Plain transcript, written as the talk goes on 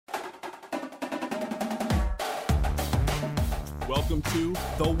Welcome to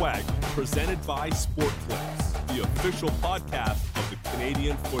The Waggle, presented by Sport Clips, the official podcast of the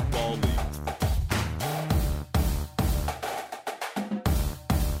Canadian Football League.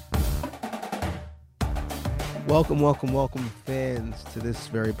 Welcome, fans, to this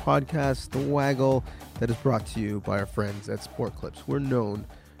very podcast, The Waggle, that is brought to you by our friends at Sport Clips. We're known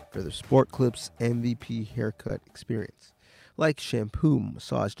for their Sport Clips MVP haircut experience. Like shampoo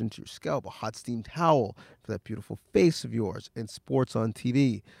massaged into your scalp, a hot steam towel for that beautiful face of yours, and sports on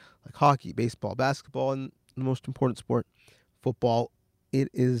TV, like hockey, baseball, basketball, and the most important sport, football. It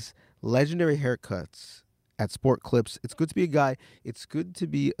is legendary haircuts at Sport Clips. It's good to be a guy. It's good to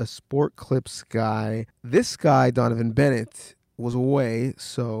be a Sport Clips guy. This guy, Donnovan Bennett, was away,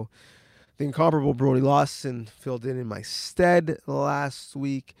 so the incomparable Brody Lawson filled in my stead last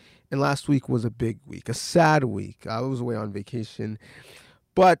week. And last week was a big week, a sad week. I was away on vacation,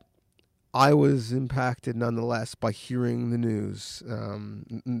 but I was impacted nonetheless by hearing the news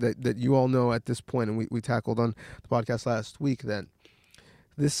that you all know at this point, and we tackled on the podcast last week, that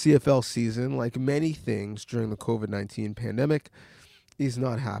this CFL season, like many things during the COVID-19 pandemic, is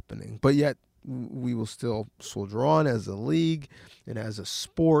not happening. But yet, we will still soldier on as a league and as a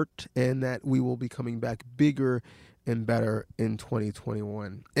sport, and that we will be coming back bigger and better in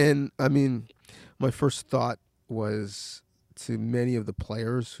 2021. And I mean, my first thought was to many of the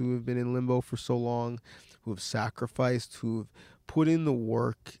players who have been in limbo for so long, who have sacrificed, who have put in the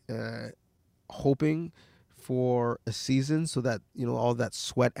work, hoping for a season so that, you know, all that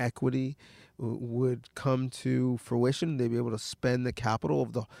sweat equity would come to fruition. They'd be able to spend the capital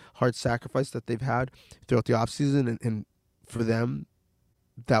of the hard sacrifice that they've had throughout the offseason, and for them,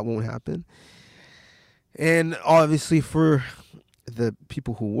 that won't happen. And obviously for the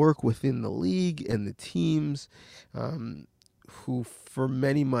people who work within the league and the teams, who for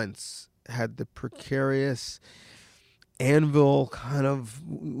many months had the precarious anvil kind of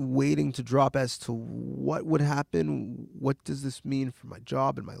waiting to drop as to what would happen, what does this mean for my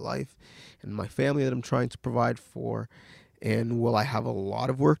job and my life and my family that I'm trying to provide for, and will I have a lot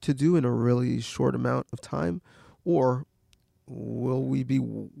of work to do in a really short amount of time, or will we be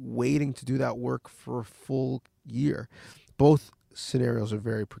waiting to do that work for a full year? Both scenarios are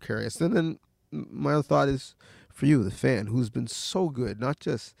very precarious. And then my other thought is for you, the fan, who's been so good, not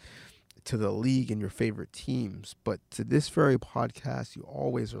just to the league and your favorite teams, but to this very podcast. You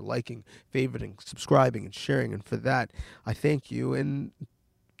always are liking, favoriting, subscribing, and sharing. And for that, I thank you. And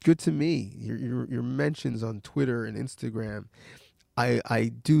good to me, your mentions on Twitter and Instagram,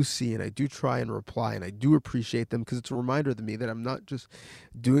 I do see, and I do try and reply, and I do appreciate them, because it's a reminder to me that I'm not just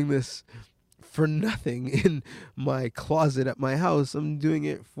doing this for nothing in my closet at my house. I'm doing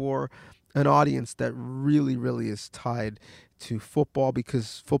it for an audience that really, really is tied to football,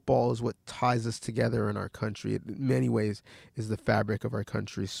 because football is what ties us together in our country. It, in many ways, is the fabric of our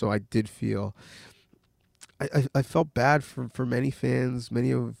country. So I did feel, I felt bad for many fans,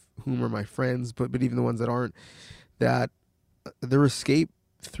 many of whom are my friends, but even the ones that aren't, that their escape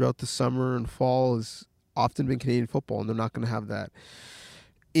throughout the summer and fall has often been Canadian football, and they're not going to have that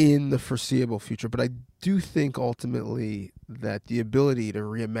in the foreseeable future. But I do think ultimately that the ability to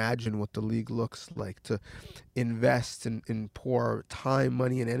reimagine what the league looks like, to invest and pour time,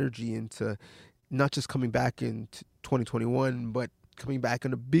 money, and energy into not just coming back in 2021, but coming back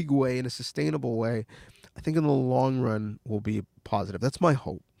in a big way, in a sustainable way, I think in the long run will be positive. That's my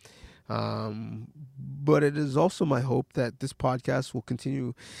hope. But it is also my hope that this podcast will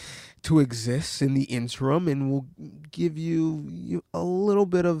continue to exist in the interim and will give you a little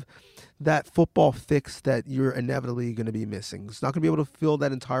bit of that football fix that you're inevitably going to be missing. It's not going to be able to fill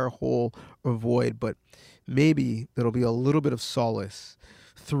that entire hole or void, but maybe there'll be a little bit of solace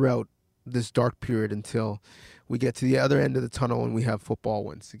throughout this dark period until we get to the other end of the tunnel and we have football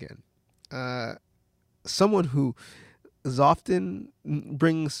once again. Someone who is often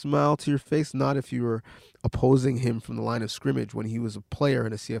bringing a smile to your face, not if you were opposing him from the line of scrimmage when he was a player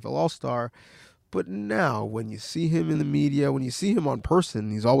and a CFL All-Star, but now when you see him in the media, when you see him on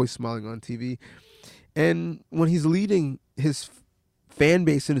person, he's always smiling on TV. And when he's leading his fan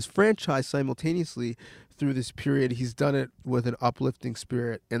base and his franchise simultaneously through this period, he's done it with an uplifting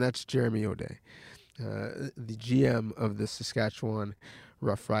spirit, and that's Jeremy O'Day, the GM of the Saskatchewan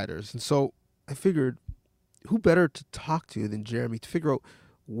Roughriders. And so I figured, who better to talk to than Jeremy to figure out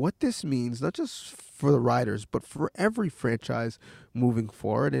what this means, not just for the Riders, but for every franchise moving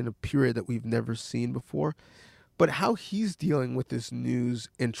forward in a period that we've never seen before, but how he's dealing with this news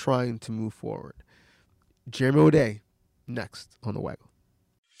and trying to move forward. Jeremy O'Day, next on The Waggle.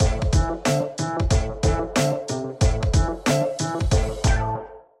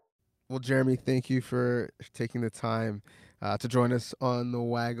 Well, Jeremy, thank you for taking the time to join us on the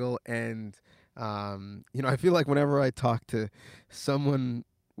Waggle. And I feel like whenever I talk to someone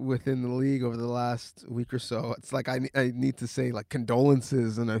within the league over the last week or so, it's like I need to say like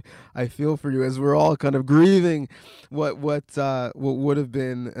condolences, and I feel for you as we're all kind of grieving what would have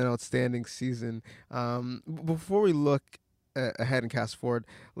been an outstanding season. Before we look ahead and cast forward,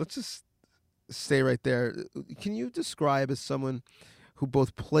 let's just stay right there. Can you describe, as someone who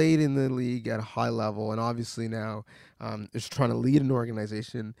both played in the league at a high level and obviously now is trying to lead an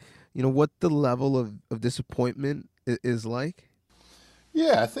organization, what the level of disappointment is like?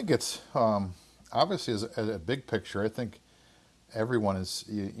 Yeah, I think it's obviously as a big picture. I think everyone is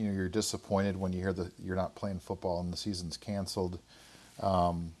you're disappointed when you hear that you're not playing football and the season's canceled.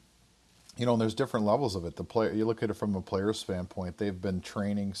 And there's different levels of it. The player, you look at it from a player's standpoint. They've been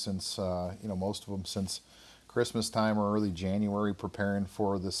training since most of them since Christmas time or early January, preparing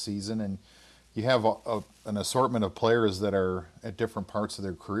for the season, and you have an assortment of players that are at different parts of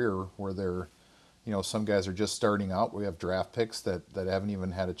their career where they're some guys are just starting out. We have draft picks that haven't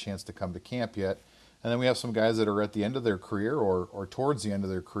even had a chance to come to camp yet. And then we have some guys that are at the end of their career or towards the end of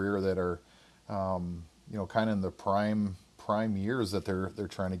their career that are, kind of in the prime years that they're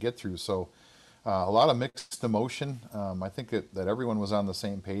trying to get through. So a lot of mixed emotion. I think that everyone was on the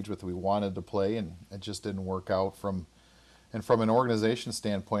same page with we wanted to play, and it just didn't work out from an organization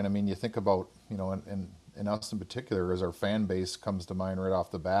standpoint. I mean, you think about, in us in particular, as our fan base comes to mind right off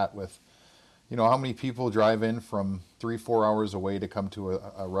the bat with, how many people drive in from 3-4 hours away to come to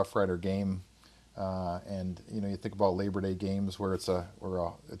a Rough Rider game, and you think about Labor Day games where it's a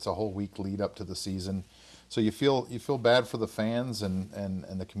whole week lead up to the season, so you feel bad for the fans and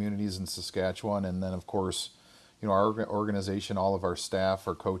the communities in Saskatchewan, and then of course, our organization, all of our staff,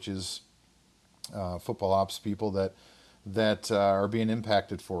 our coaches, football ops people that are being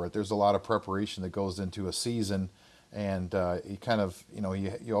impacted for it. There's a lot of preparation that goes into a season. And you kind of,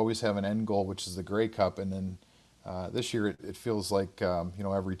 you always have an end goal, which is the Grey Cup. And then this year it feels like,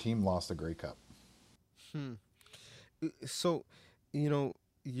 every team lost the Grey Cup. So,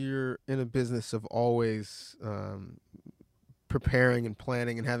 you're in a business of always preparing and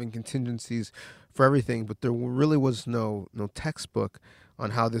planning and having contingencies for everything, but there really was no textbook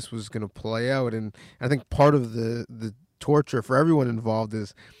on how this was going to play out. And I think part of the torture for everyone involved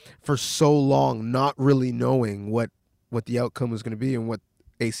is, for so long, not really knowing what the outcome was going to be and what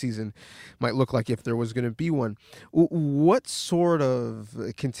a season might look like if there was going to be one. What sort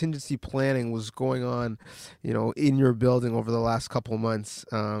of contingency planning was going on, in your building over the last couple of months,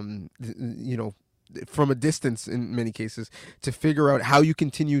 from a distance in many cases, to figure out how you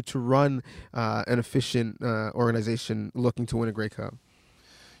continue to run an efficient organization looking to win a Grey Cup?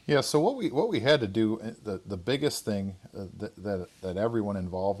 Yeah, so what we had to do, the biggest thing that everyone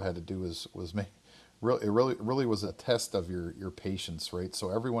involved had to do was make it really was a test of your patience, right?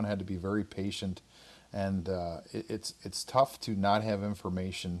 So everyone had to be very patient, and it's tough to not have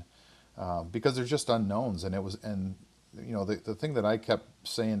information because there's just unknowns, and the thing that I kept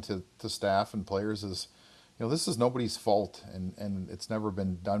saying to staff and players is, this is nobody's fault, and it's never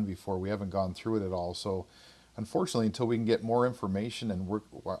been done before. We haven't gone through it at all, so. Unfortunately, until we can get more information and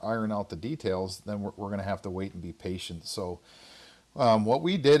iron out the details, then we're going to have to wait and be patient. So what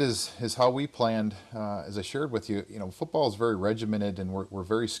we did is how we planned, as I shared with you, football is very regimented and we're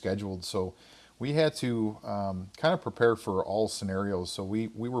very scheduled. So we had to kind of prepare for all scenarios. So we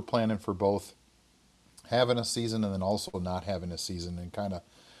were planning for both having a season and then also not having a season, and kind of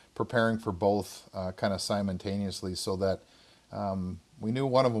preparing for both kind of simultaneously, so that we knew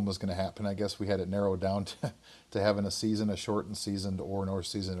one of them was going to happen. I guess we had it narrowed down to having a season, a shortened season, or no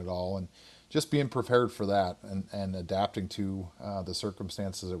season at all, and just being prepared for that and adapting to the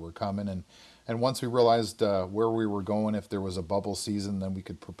circumstances that were coming. And once we realized where we were going, if there was a bubble season, then we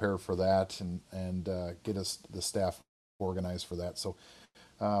could prepare for that and get us the staff organized for that. So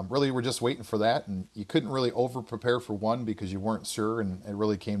really, we're just waiting for that, and you couldn't really over prepare for one because you weren't sure, and it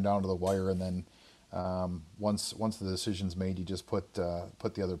really came down to the wire. And then once the decision's made, you just put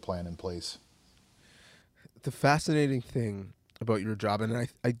the other plan in place. The fascinating thing about your job, and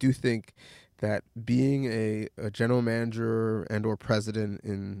I do think that being a general manager and or president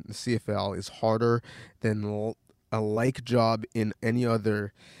in the CFL is harder than a like job in any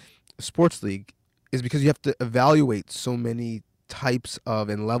other sports league, is because you have to evaluate so many types of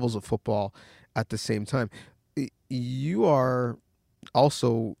and levels of football at the same time. You are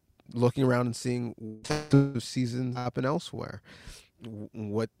also looking around and seeing what seasons happen elsewhere.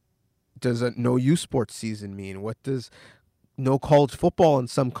 What does a no U Sports season mean? What does no college football in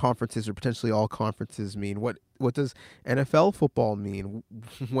some conferences or potentially all conferences mean? What What does NFL football mean?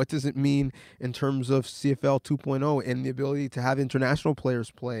 What does it mean in terms of CFL 2.0 and the ability to have international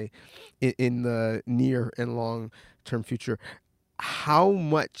players play in the near and long term future? How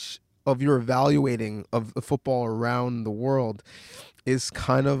much of your evaluating of the football around the world is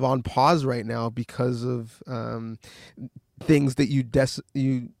kind of on pause right now because of things that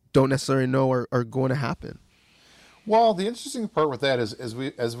you don't necessarily know are going to happen? Well, the interesting part with that is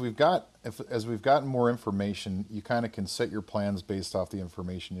as we've gotten more information, you kind of can set your plans based off the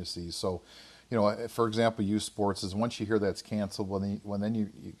information you see. So, for example, youth sports is once you hear that's canceled, when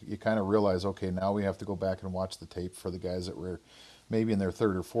you kind of realize, okay, now we have to go back and watch the tape for the guys that were maybe in their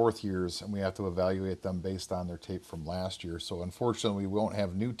third or fourth years, and we have to evaluate them based on their tape from last year. So unfortunately, we won't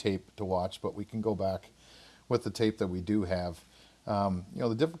have new tape to watch, but we can go back with the tape that we do have.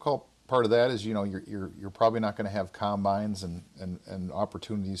 The difficult part of that is, you're probably not going to have combines and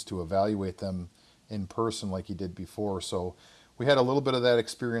opportunities to evaluate them in person like you did before. So we had a little bit of that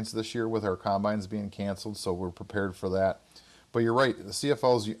experience this year with our combines being canceled, so we're prepared for that. But you're right, the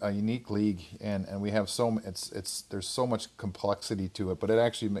CFL is a unique league, and we have there's so much complexity to it, but it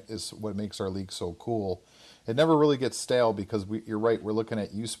actually is what makes our league so cool. It never really gets stale because you're right, we're looking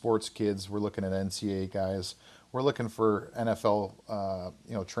at U Sports kids, we're looking at NCAA guys, we're looking for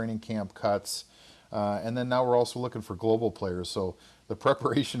NFL training camp cuts, and then now we're also looking for global players. So the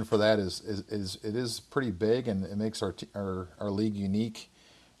preparation for that is pretty big, and it makes our league unique.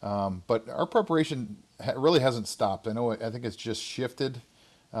 But our preparation really hasn't stopped. I think it's just shifted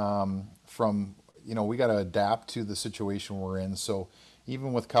from, we got to adapt to the situation we're in. So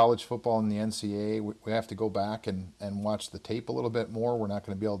even with college football in the NCAA, we have to go back and watch the tape a little bit more. We're not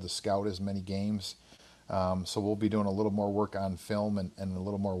going to be able to scout as many games. So we'll be doing a little more work on film and a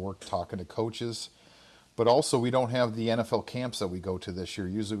little more work talking to coaches. But also we don't have the NFL camps that we go to this year.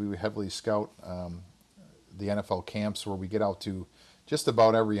 Usually we heavily scout the NFL camps where we get out to just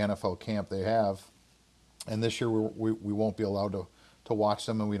about every NFL camp they have. And this year we won't be allowed to watch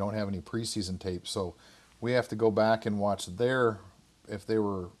them, and we don't have any preseason tape. So we have to go back and watch if they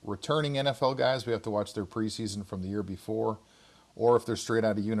were returning NFL guys, we have to watch their preseason from the year before. Or if they're straight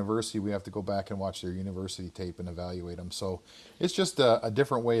out of university, we have to go back and watch their university tape and evaluate them. So it's just a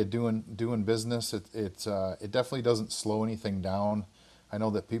different way of doing business. It definitely doesn't slow anything down. I know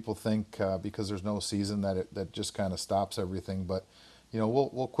that people think because there's no season that just kind of stops everything, but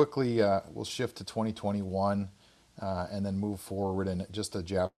we'll quickly we'll shift to 2021 and then move forward and just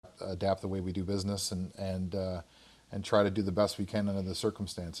adapt the way we do business and try to do the best we can under the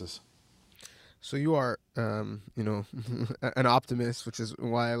circumstances. So you are, an optimist, which is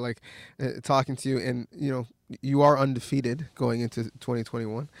why I like talking to you. And you are undefeated going into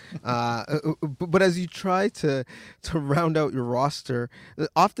 2021. But as you try to round out your roster,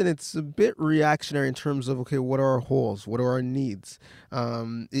 often it's a bit reactionary in terms of, okay, what are our holes? What are our needs?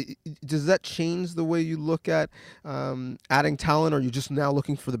 Does that change the way you look at adding talent? Are you just now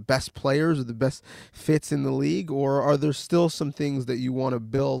looking for the best players or the best fits in the league? Or are there still some things that you want to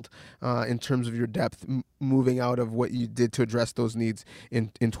build in terms of your depth moving out of what you did to address those needs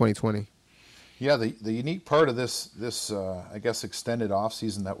in 2020? Yeah, the unique part of this I guess extended off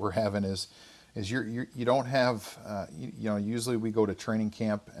season that we're having is you don't have usually we go to training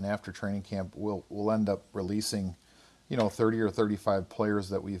camp, and after training camp we'll end up releasing 30 or 35 players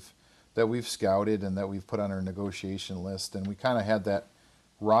that we've scouted and that we've put on our negotiation list, and we kind of had that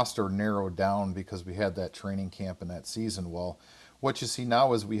roster narrowed down because we had that training camp and that season. Well, what you see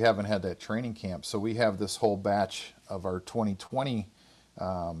now is we haven't had that training camp, so we have this whole batch of our 2020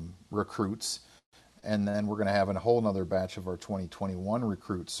 recruits. And then we're going to have a whole nother batch of our 2021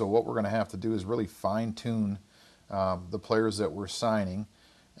 recruits. So what we're going to have to do is really fine tune the players that we're signing,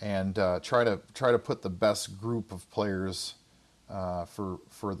 and try to put the best group of players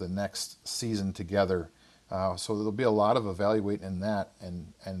for the next season together. So there'll be a lot of evaluating in that,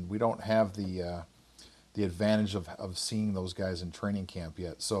 and we don't have the advantage of seeing those guys in training camp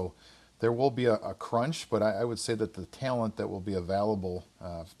yet. So there will be a crunch, but I would say that the talent that will be available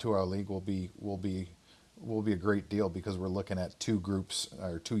to our league will be a great deal because we're looking at 2 groups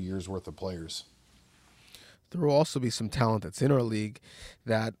or 2 years worth of players. There will also be some talent that's in our league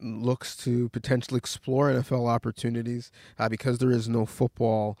that looks to potentially explore NFL opportunities because there is no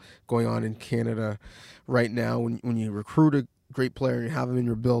football going on in Canada right now. When you recruit a great player and you have them in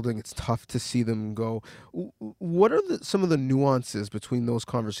your building, it's tough to see them go. What are some of the nuances between those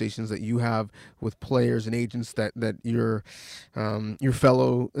conversations that you have with players and agents that your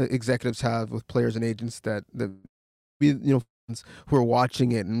fellow executives have with players and agents that who are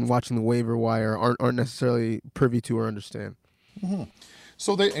watching it and watching the waiver wire aren't necessarily privy to or understand? Mm-hmm.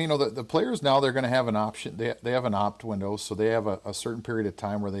 So the players now, they're going to have an option. They have an opt window, so they have a certain period of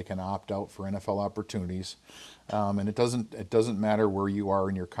time where they can opt out for NFL opportunities, and it doesn't matter where you are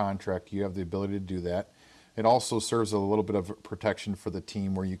in your contract. You have the ability to do that. It also serves a little bit of protection for the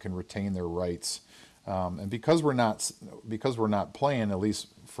team where you can retain their rights. And because we're not playing, at least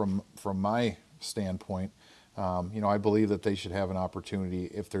from my standpoint, I believe that they should have an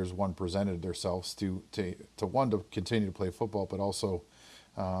opportunity, if there's one presented themselves, to continue to play football, but also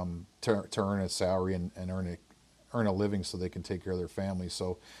to earn a salary and earn a living so they can take care of their family.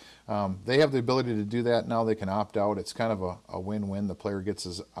 So they have the ability to do that now. They can opt out. It's kind of a win-win. The player gets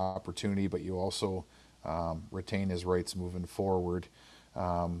his opportunity, but you also retain his rights moving forward.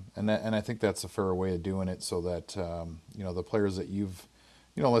 And I think that's a fair way of doing it, so that the players that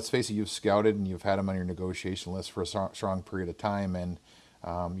let's face it, you've scouted and you've had them on your negotiation list for a strong period of time, and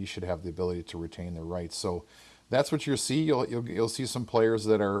you should have the ability to retain their rights. So that's what you'll see. You'll see some players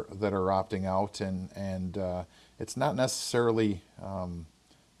that are opting out, and it's not necessarily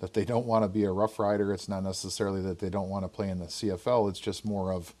that they don't want to be a Rough Rider. It's not necessarily that they don't want to play in the CFL. It's just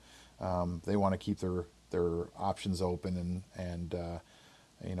more of they want to keep their options open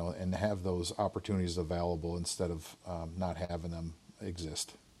and have those opportunities available instead of not having them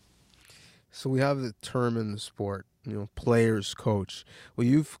exist. So we have the term in the sport, players coach. Well,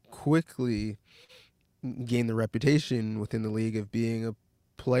 you've quickly gained the reputation within the league of being a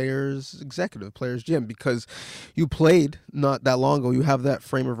players executive, players GM, because you played not that long ago. You have that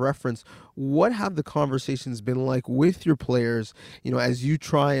frame of reference. What have the conversations been like with your players, as you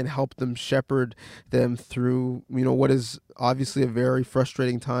try and help them shepherd them through, what is obviously a very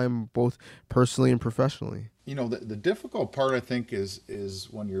frustrating time, both personally and professionally? The difficult part, I think, is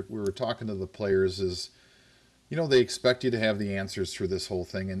when we were talking to the players is, they expect you to have the answers through this whole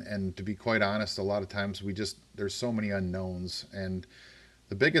thing. And to be quite honest, a lot of times there's so many unknowns. And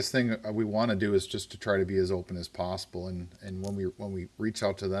the biggest thing we want to do is just to try to be as open as possible. And when we reach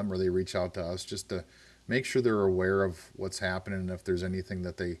out to them or they reach out to us, just to make sure they're aware of what's happening and if there's anything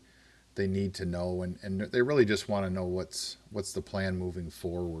that they need to know. And they really just want to know what's the plan moving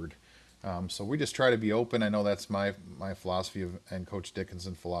forward. So we just try to be open. I know that's my philosophy and Coach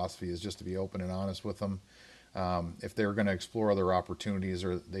Dickinson's philosophy is just to be open and honest with them. If they're going to explore other opportunities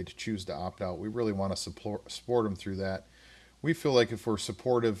or they choose to opt out, we really want to support them through that. We feel like if we're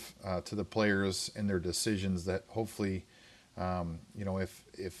supportive to the players in their decisions, that hopefully,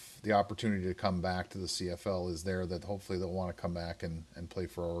 if the opportunity to come back to the CFL is there, that hopefully they'll want to come back and play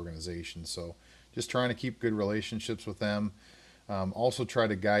for our organization. So just trying to keep good relationships with them. Also try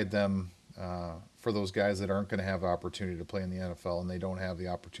to guide them for those guys that aren't going to have the opportunity to play in the NFL and they don't have the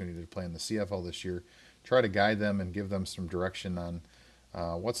opportunity to play in the CFL this year. Try to guide them and give them some direction on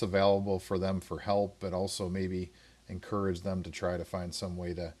what's available for them for help, but also maybe encourage them to try to find some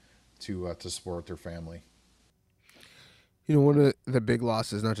way to support their family. One of the big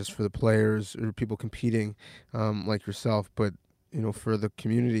losses, not just for the players or people competing like yourself, but for the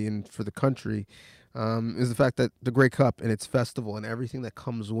community and for the country, is the fact that the Grey Cup and its festival and everything that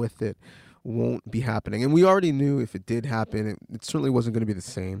comes with it won't be happening. And we already knew if it did happen, it certainly wasn't going to be the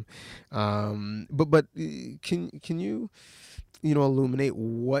same. But can you illuminate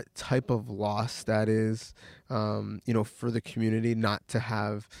what type of loss that is, for the community not to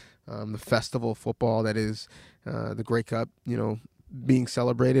have the festival of football that is the Grey Cup, being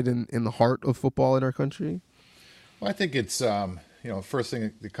celebrated in the heart of football in our country? Well, I think it's first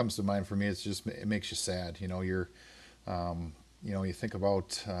thing that comes to mind for me is just it makes you sad. You think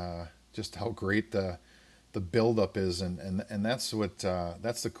about just how great the buildup is, and that's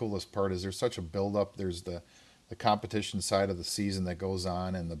that's the coolest part is there's such a buildup. There's the competition side of the season that goes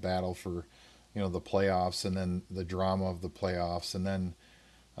on, and the battle for the playoffs, and then the drama of the playoffs, and then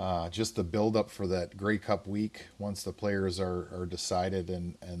just the buildup for that Grey Cup week once the players are decided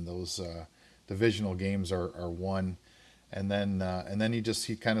and those divisional games are won. And then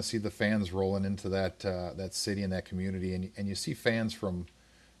you kind of see the fans rolling into that city and that community, and you see fans from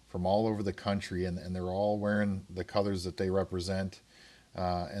all over the country, and they're all wearing the colors that they represent,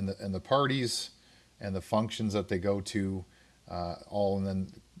 and the parties and the functions that they go to, all, and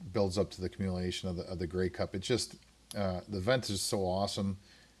then builds up to the accumulation of the Grey Cup. It's just the event is so awesome,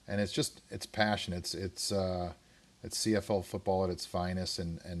 and it's passion. It's CFL football at its finest,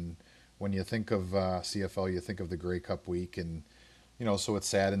 and when you think of CFL, you think of the Grey Cup week, and so it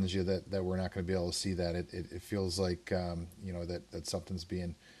saddens you that we're not going to be able to see that. It feels like that something's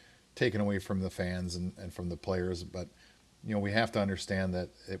being taken away from the fans and from the players. But we have to understand that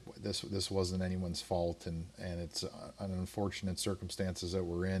this wasn't anyone's fault, and it's an unfortunate circumstances that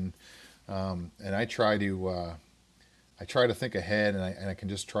we're in. And I try to I try to think ahead, and I can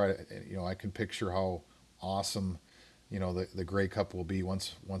just try to, I can picture how awesome, the Grey Cup will be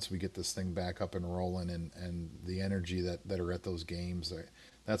once we get this thing back up and rolling, and the energy that are at those games.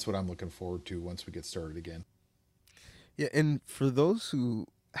 That's what I'm looking forward to once we get started again. Yeah, and for those who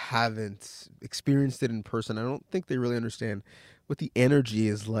haven't experienced it in person, I don't think they really understand what the energy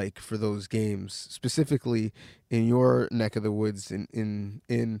is like for those games, specifically in your neck of the woods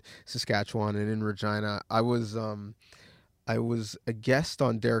in Saskatchewan and in Regina. I was a guest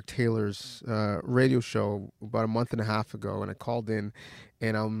on Derek Taylor's radio show about a month and a half ago, and I called in,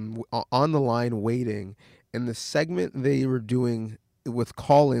 and I'm on the line waiting. And the segment they were doing with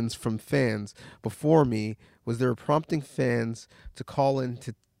call-ins from fans before me was they were prompting fans to call in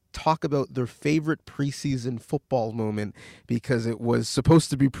to talk about their favorite preseason football moment because it was supposed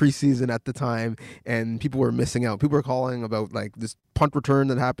to be preseason at the time and people were missing out. People were calling about like this punt return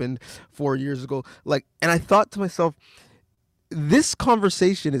that happened 4 years ago. Like, and I thought to myself, this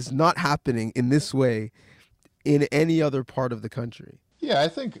conversation is not happening in this way in any other part of the country. Yeah, I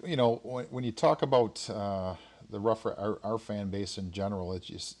think when you talk about the our fan base in general,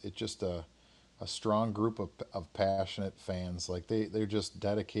 it's just a strong group of passionate fans. Like they're just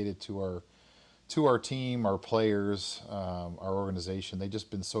dedicated to our team, our players, our organization. They've just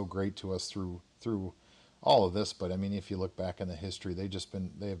been so great to us through all of this. But I mean, if you look back in the history, they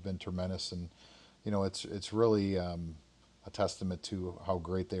have been tremendous, and it's really a testament to how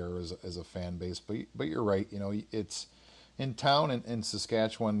great they are as a fan base. But you're right. It's in town in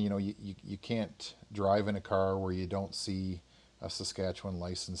Saskatchewan. You can't drive in a car where you don't see a Saskatchewan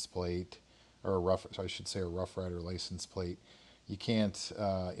license plate, or I should say a Rough Rider license plate. You can't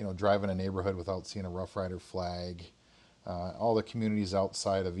drive in a neighborhood without seeing a Rough Rider flag. All the communities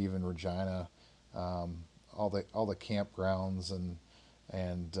outside of even Regina, all the campgrounds and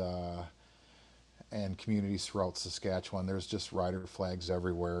and communities throughout Saskatchewan. There's just rider flags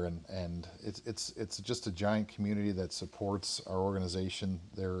everywhere, and it's just a giant community that supports our organization.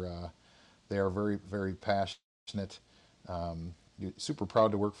 They are very very passionate. Super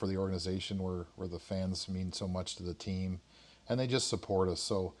proud to work for the organization where the fans mean so much to the team, and they just support us.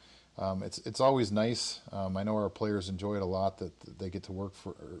 So it's always nice. I know our players enjoy it a lot that they get to work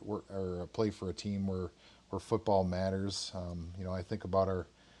for or play for a team where football matters. I think about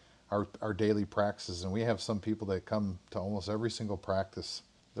our daily practices, and we have some people that come to almost every single practice.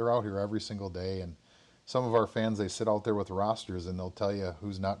 They're out here every single day, and some of our fans, they sit out there with rosters and they'll tell you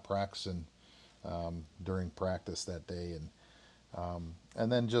who's not practicing during practice that day,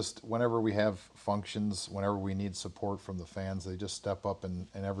 and then just whenever we have functions, whenever we need support from the fans, they just step up in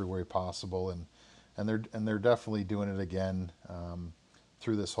every way possible, and they're definitely doing it again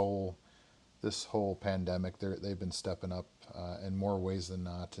through this whole pandemic. They've been stepping up in more ways than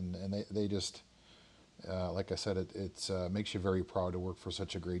not, and they just like I said, it makes you very proud to work for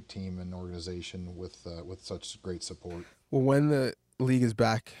such a great team and organization with such great support. Well, when the league is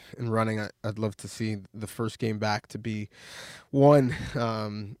back and running, I'd love to see the first game back to be won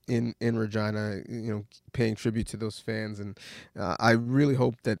in Regina. Paying tribute to those fans, and I really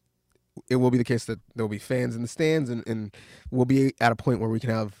hope that it will be the case that there'll be fans in the stands, and we'll be at a point where we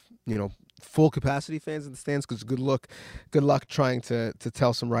can have full capacity fans in the stands. Because good luck trying to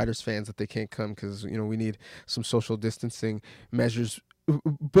tell some Riders fans that they can't come because we need some social distancing measures.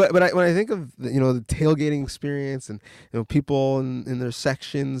 But when I think of the tailgating experience and people in their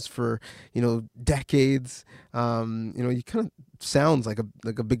sections for decades, you kind of sounds like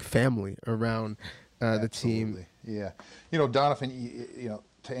a big family around the team. Absolutely, yeah. Donnovan,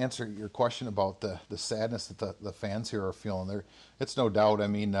 to answer your question about the sadness that the fans here are feeling, it's no doubt. I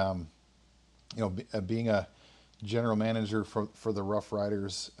mean, being a general manager for the Rough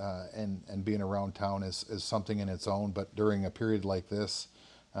Riders and being around town is something in its own. But during a period like this,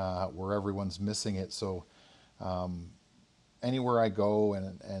 where everyone's missing it, so anywhere I go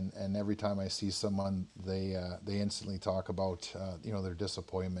and every time I see someone, they instantly talk about their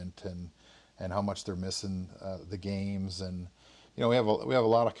disappointment and how much they're missing the games. And we have a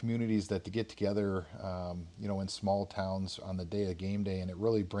lot of communities that to get together in small towns on the day of game day, and it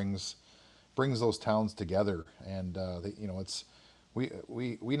really brings those towns together. And it's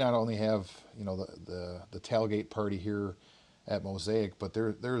we not only have the tailgate party here at Mosaic, but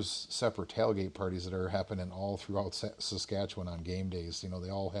there's separate tailgate parties that are happening all throughout Saskatchewan on game days. They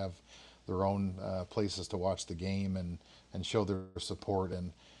all have their own places to watch the game and show their support.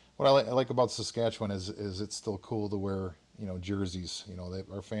 And what I like about Saskatchewan is it's still cool to wear jerseys.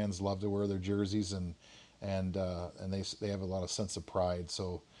 Our fans love to wear their jerseys, and they have a lot of sense of pride.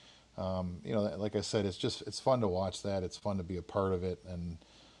 So like I said, it's fun to watch that. It's fun to be a part of it, and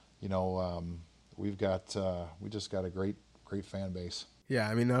we just got a great fan base. Yeah,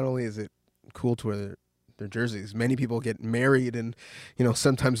 I mean, not only is it cool to wear their jerseys, many people get married and,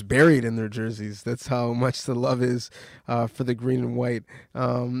 sometimes buried in their jerseys. That's how much the love is for the green and white.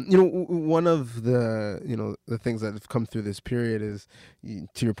 One of the things that have come through this period is,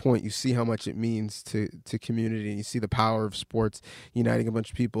 to your point, you see how much it means to community, and you see the power of sports uniting a bunch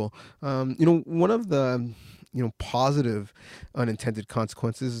of people. One of the positive unintended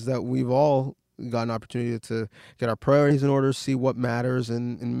consequences is that we've all got an opportunity to get our priorities in order, see what matters,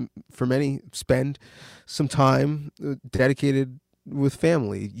 and for many, spend some time dedicated with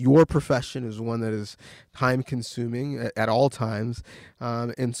family. Your profession is one that is time consuming at all times.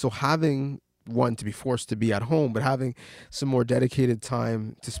 And so having one to be forced to be at home, but having some more dedicated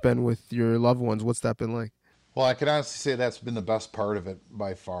time to spend with your loved ones, what's that been like? Well, I can honestly say that's been the best part of it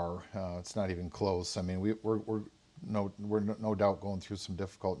by far. It's not even close. I mean, we're no doubt going through some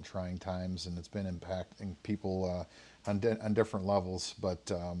difficult and trying times, and it's been impacting people on different levels.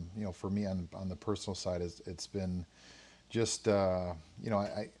 But for me on the personal side, it's been just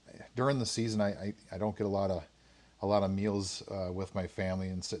I during the season I don't get a lot of meals with my family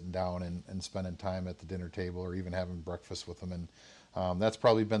and sitting down and spending time at the dinner table or even having breakfast with them, and that's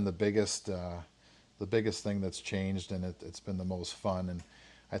probably been the biggest thing that's changed, and it's been the most fun. And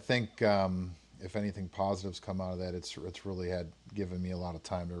I think if anything positives come out of that, it's really given me a lot of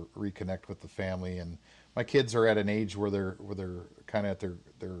time to reconnect with the family. And my kids are at an age where they're kind of at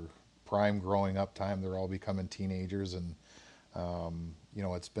their prime growing up time. They're all becoming teenagers, and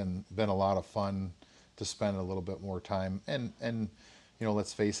it's been a lot of fun to spend a little bit more time. And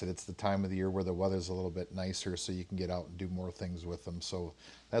let's face it, it's the time of the year where the weather's a little bit nicer, so you can get out and do more things with them. So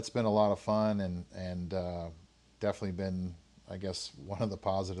that's been a lot of fun, and definitely been, I guess, one of the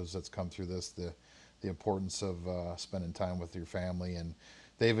positives that's come through this, the importance of spending time with your family, and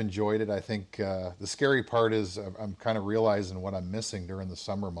they've enjoyed it. I think the scary part is I'm kind of realizing what I'm missing during the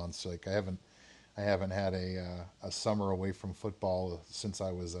summer months. Like I haven't had a summer away from football since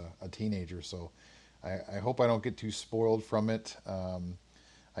I was a teenager. So I hope I don't get too spoiled from it.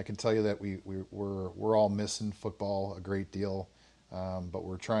 I can tell you that we're all missing football a great deal, but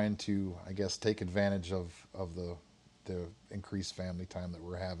we're trying to, I guess, take advantage of the increased family time that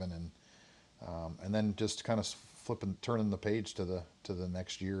we're having, and then just kind of turning the page to the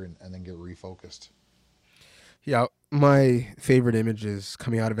next year, and then get refocused. Yeah, my favorite images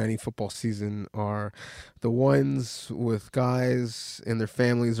coming out of any football season are the ones with guys and their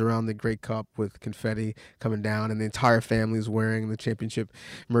families around the Grey Cup with confetti coming down, and the entire family is wearing the championship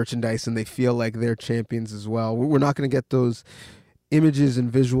merchandise, and they feel like they're champions as well. We're not going to get those images and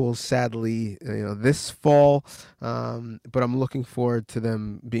visuals, sadly, this fall, but I'm looking forward to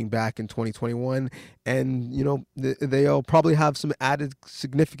them being back in 2021, and they'll probably have some added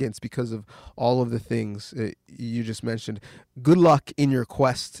significance because of all of the things you just mentioned. Good luck in your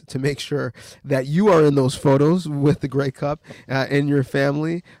quest to make sure that you are in those photos with the Grey Cup and your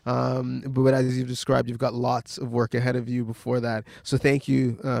family, but as you've described, you've got lots of work ahead of you before that, so thank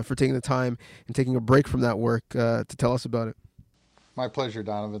you for taking the time and taking a break from that work to tell us about it. My pleasure,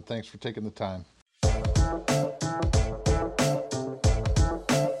 Donovan. Thanks for taking the time.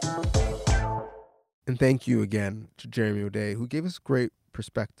 And thank you again to Jeremy O'Day, who gave us great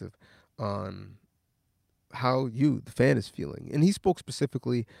perspective on how you, the fan, is feeling. And he spoke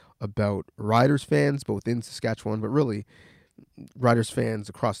specifically about Riders fans, both in Saskatchewan, but really Riders fans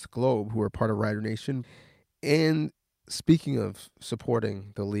across the globe who are part of Rider Nation. And speaking of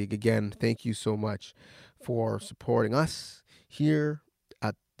supporting the league, again, thank you so much for supporting us here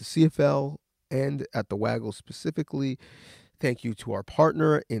at the CFL and at the Waggle specifically. Thank you to our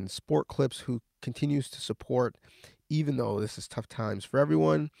partner in Sport Clips, who continues to support, even though this is tough times for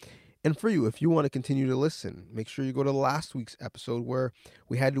everyone. And for you, if you want to continue to listen, make sure you go to last week's episode where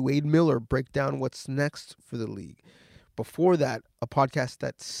we had Wade Miller break down what's next for the league. Before that, a podcast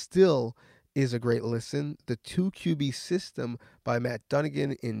that still is a great listen, The 2QB System by Matt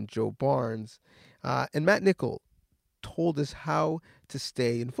Dunnigan and Joe Barnes. And Matt Nickel told us how to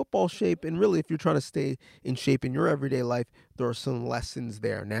stay in football shape, and really, if you're trying to stay in shape in your everyday life, there are some lessons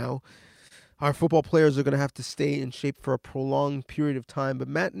there. Now, our football players are going to have to stay in shape for a prolonged period of time, but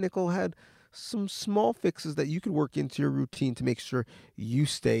Matt Nickel had some small fixes that you could work into your routine to make sure you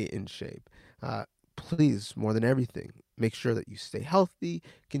stay in shape. Please, more than everything, make sure that you stay healthy,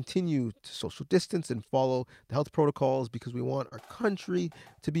 continue to social distance, and follow the health protocols, because we want our country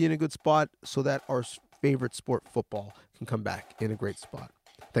to be in a good spot so that our favorite sport, football, can come back in a great spot.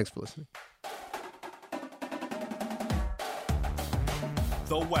 Thanks for listening.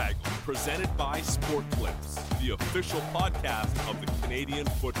 The Waggle, presented by Sport Clips, the official podcast of the Canadian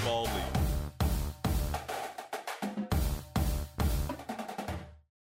Football League.